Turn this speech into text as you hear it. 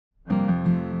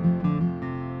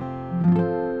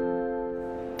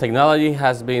Technology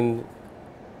has been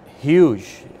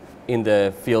huge in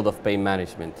the field of pain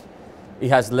management. It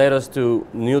has led us to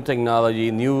new technology,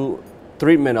 new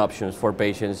treatment options for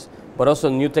patients, but also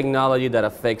new technology that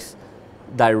affects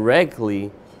directly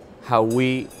how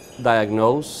we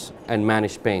diagnose and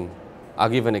manage pain. I'll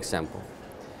give an example.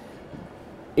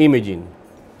 Imaging.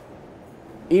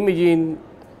 Imaging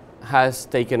has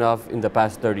taken off in the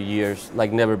past 30 years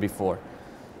like never before.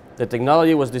 The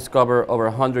technology was discovered over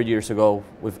 100 years ago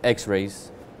with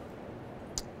X-rays,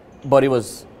 but it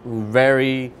was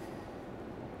very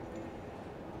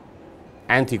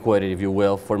antiquated, if you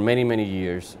will, for many, many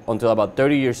years, until about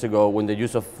 30 years ago when the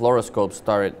use of fluoroscopes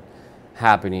started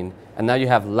happening. And now you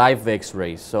have live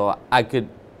X-rays. So I could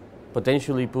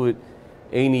potentially put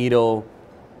a needle,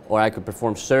 or I could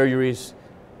perform surgeries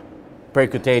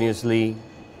percutaneously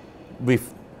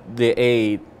with the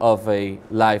aid of a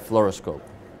live fluoroscope.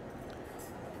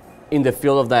 In the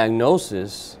field of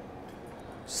diagnosis,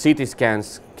 CT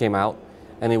scans came out,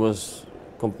 and it was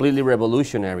completely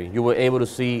revolutionary. You were able to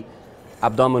see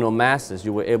abdominal masses.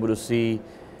 You were able to see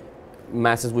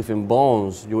masses within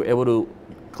bones. You were able to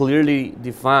clearly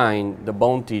define the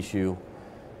bone tissue.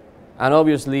 And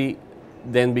obviously,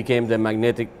 then became the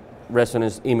magnetic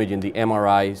resonance imaging, the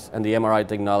MRIs, and the MRI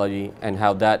technology, and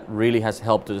how that really has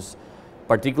helped us,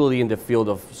 particularly in the field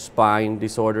of spine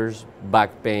disorders,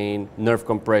 back pain, nerve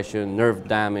compression, nerve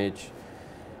damage,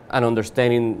 and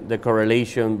understanding the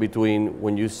correlation between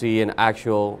when you see an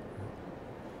actual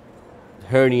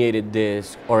herniated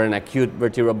disc or an acute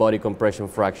vertebral body compression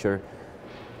fracture.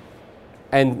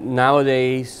 And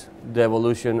nowadays, the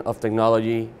evolution of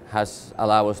technology has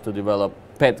allowed us to develop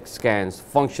PET scans,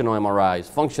 functional MRIs,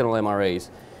 functional MRAs,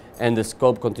 and the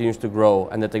scope continues to grow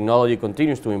and the technology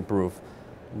continues to improve,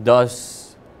 thus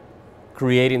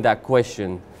creating that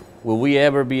question, will we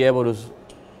ever be able to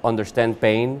understand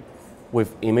pain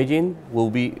with imaging? Will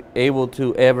we be able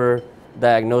to ever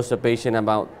diagnose a patient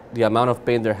about the amount of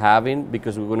pain they're having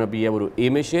because we're going to be able to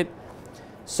image it?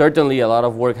 Certainly a lot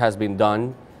of work has been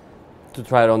done to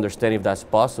try to understand if that's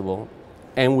possible.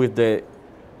 And with the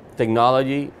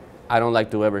technology, I don't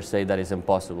like to ever say that it's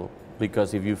impossible,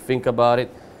 because if you think about it,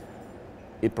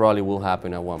 it probably will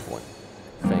happen at one point.